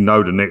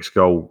 the next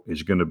goal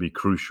is going to be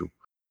crucial.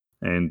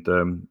 And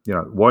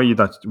why you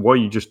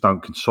just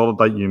don't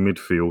consolidate your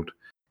midfield.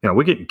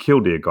 We're getting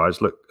killed here,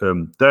 guys. Look,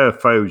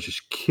 Deulofeu is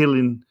just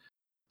killing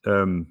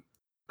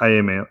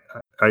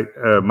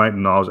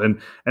Maitland-Niles,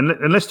 and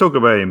let's talk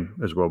about him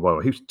as well. By the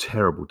way, he was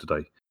terrible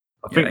today.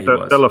 I think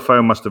that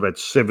Deulofeu must have had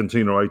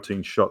 17 or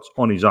 18 shots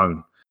on his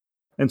own,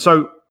 and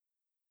so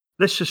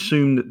let's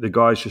assume that the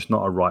guy's just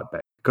not a right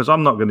back, because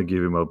I'm not going to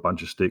give him a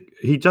bunch of stick.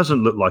 He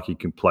doesn't look like he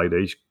can play there.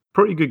 He's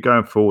pretty good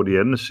going forward. He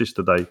had an assist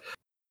today,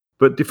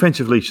 but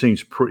defensively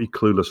seems pretty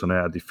clueless on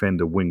how to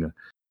defend a winger.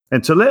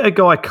 And to let a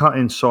guy cut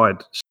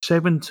inside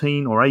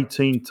 17 or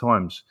 18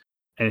 times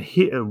and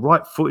hit a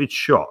right-footed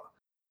shot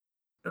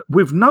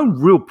with no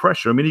real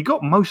pressure. I mean, he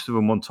got most of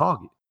them on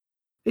target.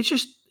 It's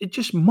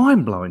just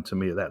mind-blowing to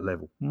me at that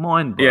level.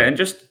 Mind-blowing. Yeah, and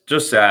just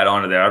to add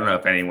on to that, I don't know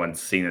if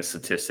anyone's seen a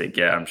statistic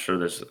yet. I'm sure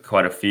there's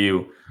quite a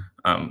few.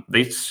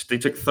 They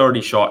took 30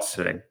 shots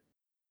today.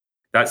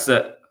 That's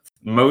the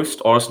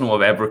most Arsenal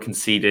have ever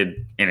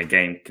conceded in a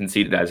game.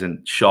 Conceded as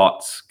in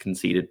shots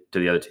conceded to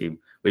the other team.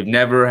 We've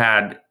never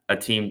had a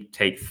team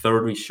take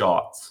 30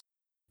 shots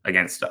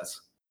against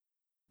us,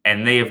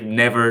 and they have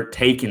never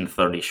taken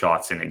 30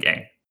 shots in a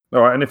game.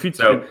 All right, and if you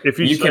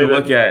can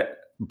look at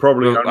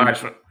probably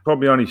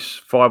only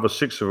 5 or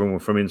 6 of them were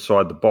from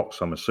inside the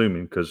box, I'm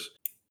assuming, because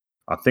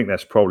I think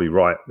that's probably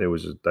right. They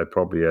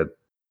probably had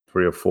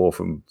 3 or 4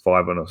 from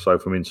 5 or so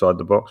from inside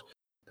the box.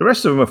 The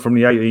rest of them are from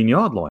the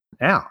 18-yard line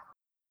out.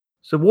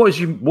 So what is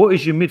your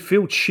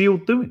midfield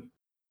shield doing?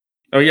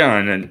 Oh, yeah,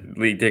 and then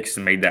Lee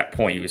Dixon made that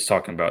point. He was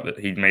talking about that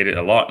he made it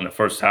a lot in the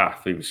first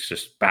half. He was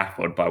just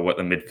baffled by what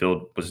the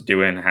midfield was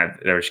doing.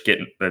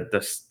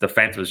 The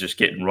defense was just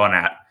getting run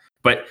at.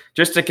 But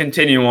just to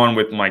continue on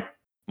with my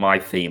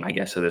theme, I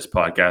guess, of this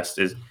podcast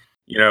is,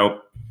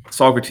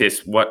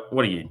 Socrates, what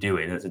are you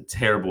doing? It's a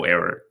terrible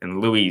error. And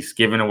Luis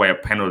giving away a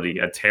penalty,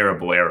 a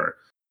terrible error.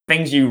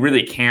 Things you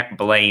really can't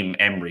blame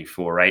Emery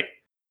for, right?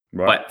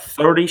 But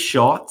 30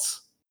 shots?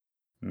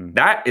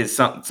 That is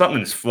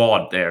something's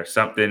flawed there.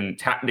 Something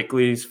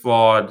tactically is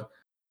flawed.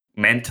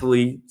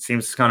 Mentally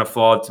seems kind of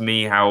flawed to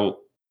me, how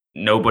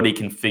nobody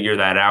can figure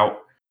that out.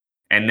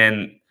 And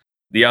then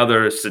the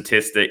other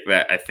statistic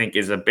that I think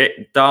is a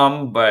bit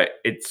dumb, but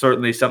it's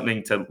certainly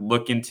something to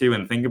look into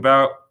and think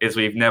about, is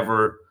we've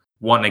never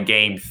won a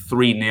game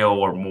 3-0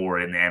 or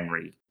more in the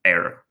Emery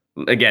era.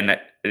 Again,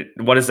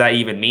 what does that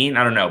even mean?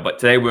 I don't know. But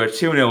today we're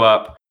 2-0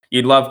 up.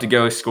 You'd love to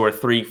go score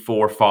 3,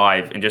 4,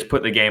 5 and just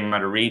put the game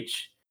out of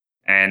reach.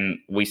 And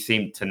we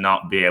seem to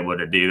not be able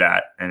to do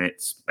that. And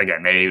it's,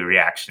 again, maybe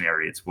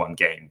reactionary. It's one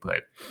game.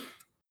 But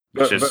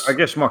It's But I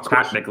guess my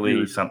question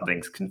tactically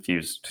something's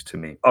confused to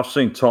me. I've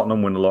seen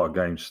Tottenham win a lot of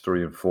games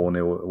 3 and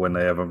 4-0 when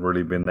they haven't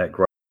really been that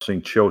great. I've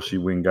seen Chelsea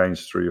win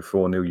games 3 or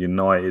 4-0,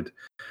 United.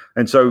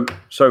 And so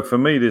for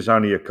me, there's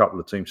only a couple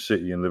of teams,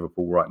 City and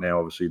Liverpool right now,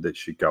 obviously, that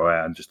should go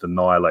out and just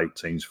annihilate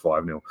teams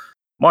 5-0.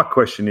 My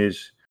question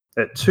is,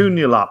 at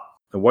 2-0 up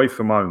away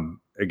from home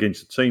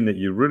against a team that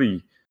you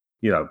really,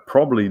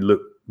 probably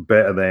look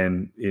better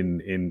than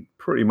in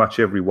pretty much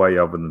every way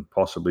other than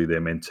possibly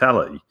their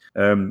mentality,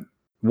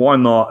 why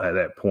not at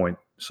that point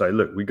say,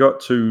 look, we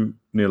got 2-0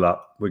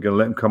 up. We're going to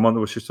let them come on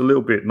to us just a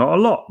little bit, not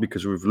a lot,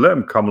 because we've let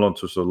them come on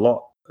to us a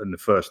lot in the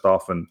first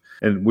half, and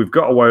we've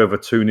got away over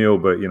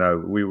 2-0, but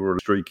we were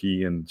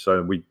streaky, and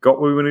so we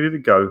got where we needed to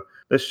go.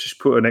 Let's just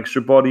put an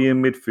extra body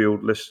in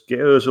midfield. Let's get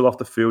Ozil off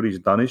the field. He's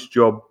done his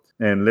job,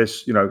 and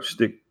let's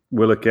stick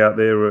Willock out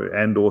there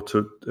and/or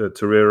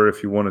Torreira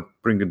if you want to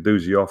bring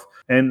Guendouzi off,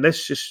 and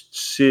let's just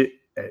sit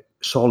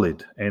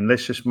solid, and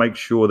let's just make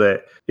sure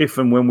that if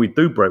and when we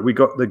do break, we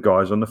got the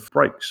guys on the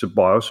break,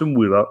 Ceballos and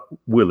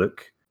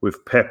Willock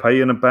with Pepe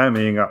and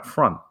Aubameyang up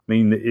front. I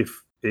mean,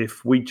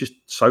 if we just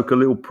soak a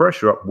little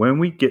pressure up when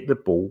we get the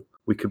ball,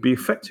 we could be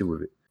effective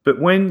with it. But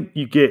when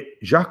you get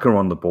Xhaka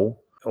on the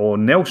ball, or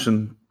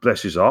Nelson,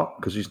 bless his heart,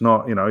 because he's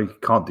not, he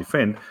can't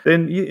defend,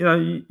 then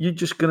you're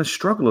just going to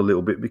struggle a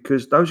little bit,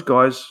 because those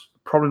guys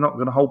are probably not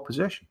going to hold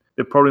possession.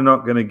 They're probably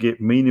not going to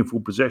get meaningful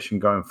possession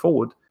going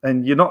forward,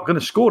 and you're not going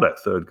to score that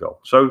third goal.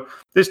 So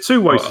there's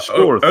two ways to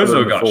score a third.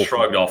 Ozil got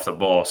shrugged off the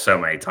ball so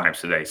many times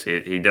today,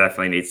 so he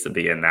definitely needs to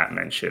be in that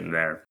mention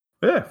there.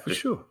 Yeah, for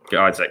sure.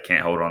 Guys that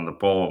can't hold on the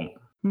ball.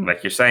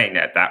 Like you're saying,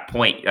 at that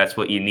point, that's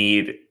what you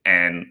need.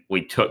 And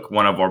we took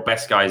one of our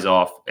best guys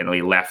off, and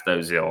we left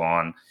Ozil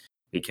on.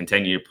 We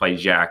continue to play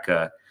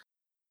Xhaka.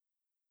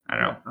 I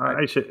don't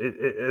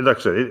know. Like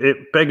I said,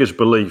 it beggars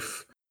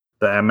belief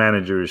that our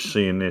manager is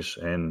seeing this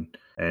and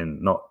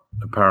not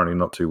apparently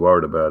not too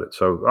worried about it.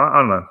 So I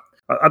don't know.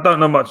 I don't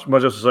know much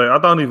else to say. I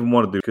don't even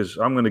want to do, because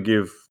I'm going to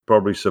give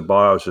probably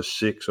Ceballos a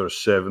 6 or a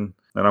 7,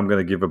 and I'm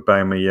going to give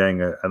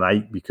Aubameyang an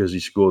 8 because he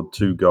scored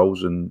 2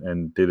 goals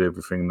and did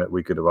everything that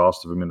we could have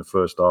asked of him in the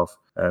first half.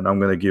 And I'm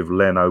going to give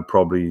Leno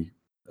probably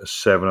a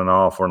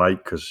 7.5 or an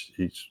 8 because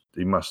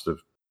he must have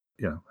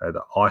had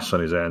ice on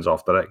his hands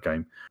after that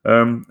game.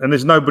 And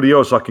there's nobody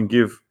else I can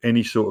give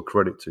any sort of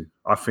credit to.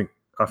 I think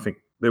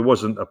there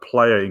wasn't a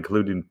player,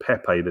 including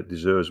Pepe, that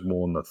deserves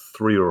more than a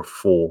 3 or a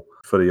 4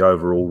 for the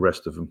overall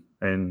rest of them.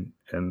 And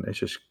it's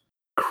just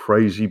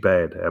crazy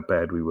bad how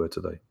bad we were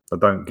today. I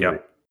don't get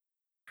it.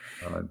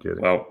 I don't get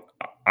it. Well,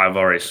 I've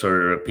already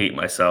sort of repeat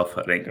myself.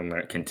 I think I'm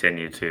going to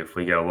continue to if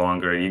we go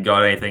longer. You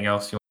got anything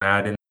else you want to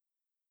add in?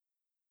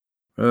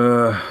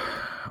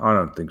 I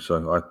don't think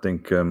so. I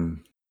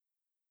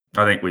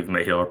think we've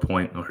made our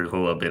point. We're a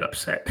little bit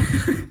upset.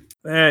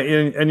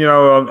 And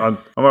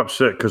I'm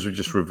upset because we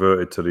just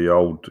reverted to the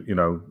old,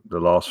 the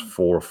last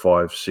 4 or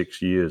 5,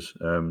 6 years.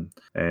 And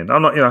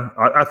I'm not,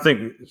 I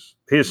think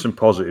here's some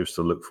positives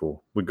to look for.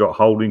 We got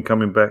Holding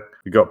coming back.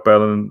 We got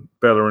Bellerin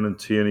and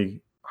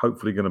Tierney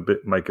hopefully going to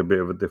make a bit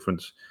of a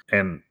difference.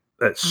 And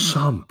at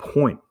some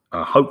point,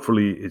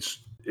 hopefully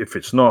if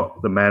it's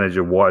not the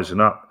manager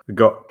wising up, we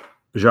got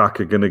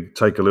Xhaka going to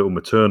take a little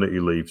maternity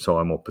leave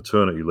time or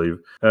paternity leave.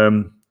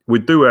 We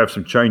do have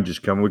some changes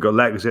coming. We've got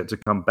Lacazette to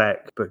come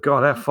back. But,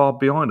 God, how far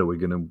behind are we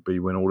going to be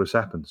when all this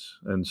happens?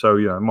 And so,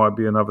 it might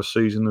be another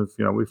season of,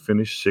 we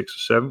finish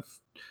 6th or 7th,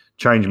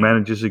 change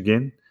managers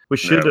again. We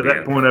should, at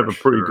that point, have a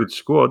pretty good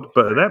squad.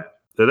 But at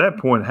that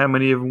point, how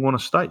many of them want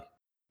to stay?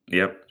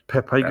 Yep.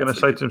 Pepe going to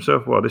say to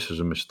himself, well, this is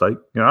a mistake.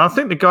 I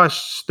think the guy's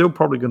still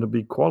probably going to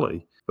be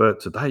quality. But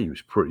today he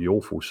was pretty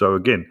awful. So,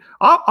 again,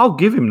 I'll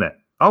give him that.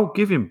 I'll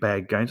give him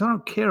bad games. I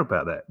don't care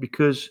about that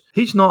because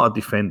he's not a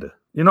defender.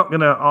 You're not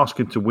going to ask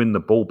him to win the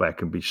ball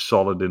back and be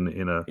solid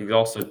in a... He's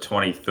also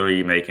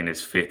 23, making his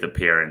 5th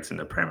appearance in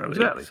the Premier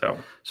League.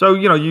 Exactly. So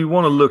you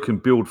want to look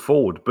and build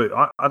forward, but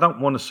I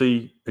don't want to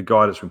see a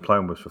guy that's been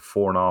playing with us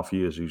for 4.5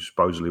 years, who's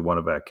supposedly one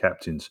of our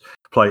captains,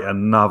 play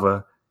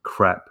another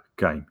crap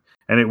game.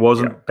 And it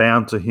wasn't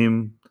down to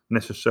him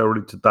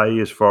necessarily today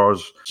as far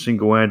as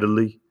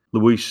single-handedly.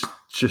 Luis,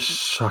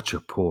 just such a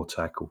poor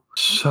tackle.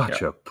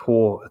 Such a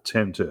poor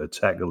attempt at a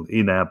tackle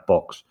in our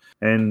box.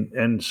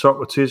 And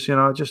Socrates,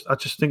 I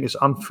just think it's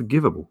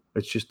unforgivable.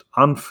 It's just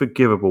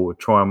unforgivable to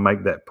try and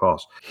make that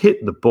pass.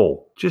 Hit the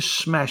ball. Just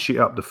smash it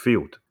up the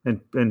field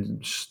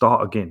and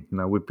start again.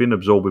 We've been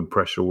absorbing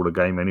pressure all the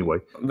game anyway.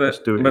 Let's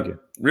do it again.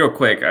 Real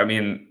quick,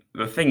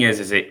 the thing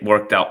is it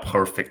worked out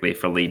perfectly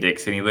for Lee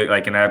Dixon. He looked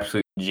like an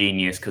absolute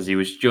genius because he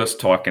was just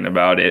talking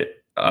about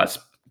it,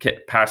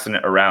 passing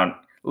it around.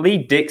 Lee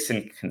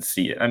Dixon can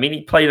see it.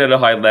 He played at a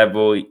high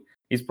level.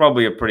 He's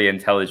probably a pretty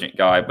intelligent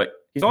guy, but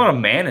he's not a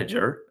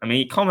manager.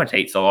 He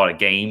commentates a lot of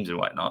games and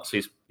whatnot,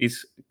 so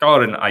he's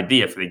got an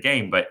idea for the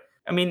game. But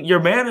your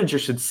manager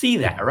should see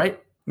that,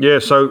 right? Yeah.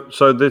 So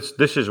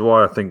this is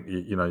why I think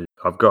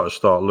I've got to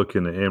start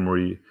looking at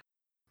Emery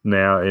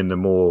now in the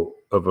more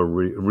of a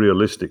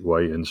realistic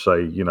way and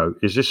say,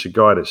 is this a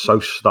guy that's so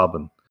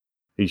stubborn?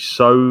 He's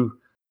so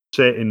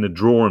set in the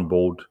drawing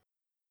board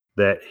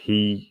that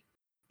he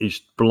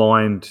is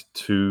blind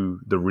to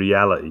the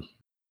reality.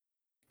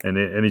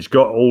 And he's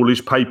got all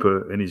his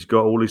paper and he's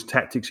got all his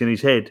tactics in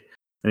his head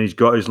and he's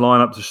got his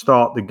lineup to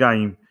start the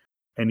game,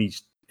 and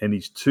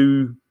he's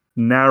too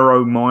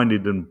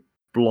narrow-minded and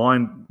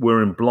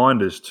wearing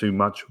blinders too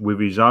much with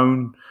his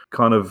own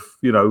kind of,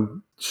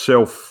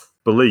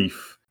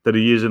 self-belief that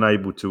he isn't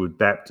able to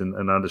adapt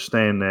and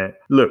understand that,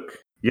 look,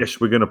 yes,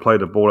 we're going to play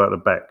the ball out the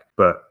back,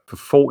 but for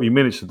 40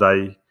 minutes a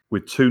day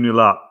with 2-0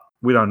 up,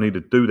 we don't need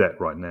to do that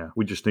right now.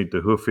 We just need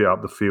to hoof it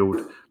up the field,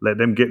 let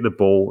them get the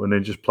ball, and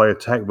then just play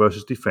attack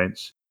versus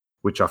defense,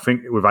 which I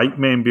think with 8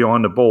 men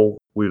behind the ball,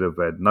 we'd have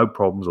had no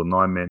problems, or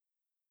 9 men.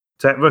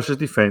 Attack versus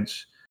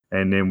defense,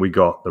 and then we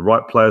got the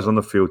right players on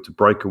the field to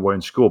break away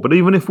and score. But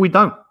even if we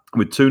don't,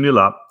 with 2-0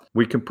 up,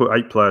 we can put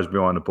 8 players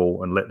behind the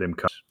ball and let them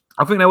cut.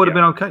 I think that would have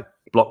been okay.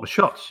 Block the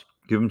shots,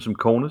 give them some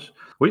corners.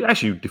 We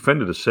actually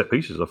defended the set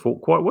pieces, I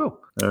thought, quite well.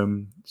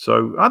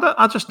 So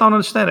I just don't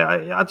understand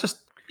it. I just...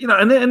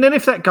 and then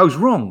if that goes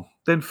wrong,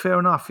 then fair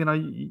enough.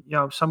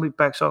 Somebody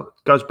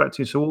goes back to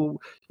you and says, well,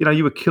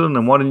 you were killing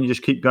them. Why didn't you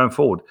just keep going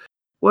forward?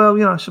 Well,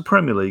 it's the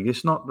Premier League.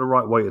 It's not the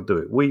right way to do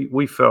it.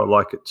 We felt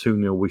like at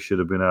 2-0 we should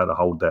have been able to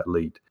hold that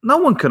lead. No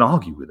one can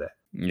argue with that.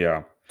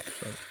 Yeah.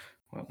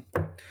 Well,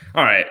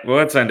 all right. Well,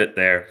 let's end it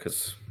there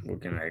because we're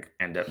going to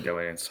end up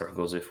going in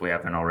circles if we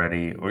haven't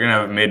already. We're going to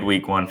have a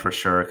midweek one for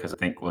sure because I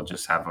think we'll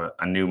just have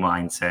a new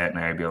mindset and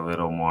maybe a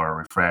little more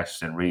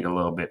refreshed and read a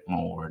little bit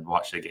more and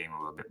watch the game a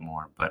little bit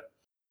more. But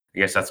I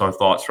guess that's our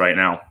thoughts right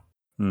now.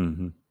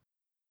 Mm-hmm.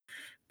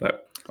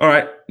 But all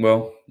right.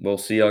 Well, we'll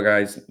see y'all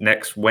guys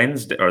next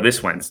Wednesday or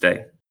this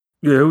Wednesday.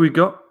 Yeah, who we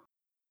got?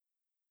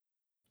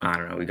 I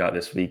don't know. We got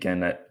this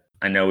weekend that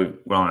I know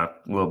we're on a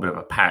little bit of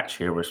a patch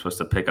here. We're supposed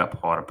to pick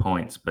up a lot of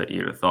points, but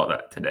you'd have thought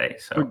that today.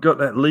 So we've got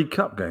that League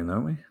Cup game,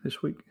 don't we,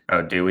 this week?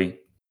 Oh, do we?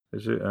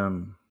 Is it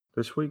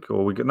this week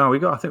or we got? No,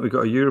 I think we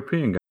got a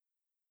European game.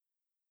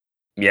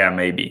 Yeah,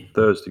 maybe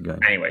Thursday game.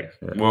 Anyway,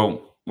 yeah.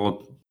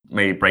 We'll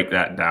maybe break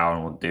that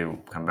down. We'll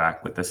come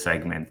back with the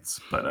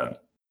segments,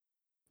 but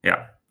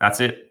yeah,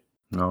 that's it.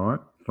 All right.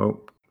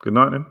 Well, good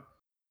night then.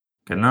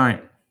 Good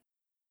night.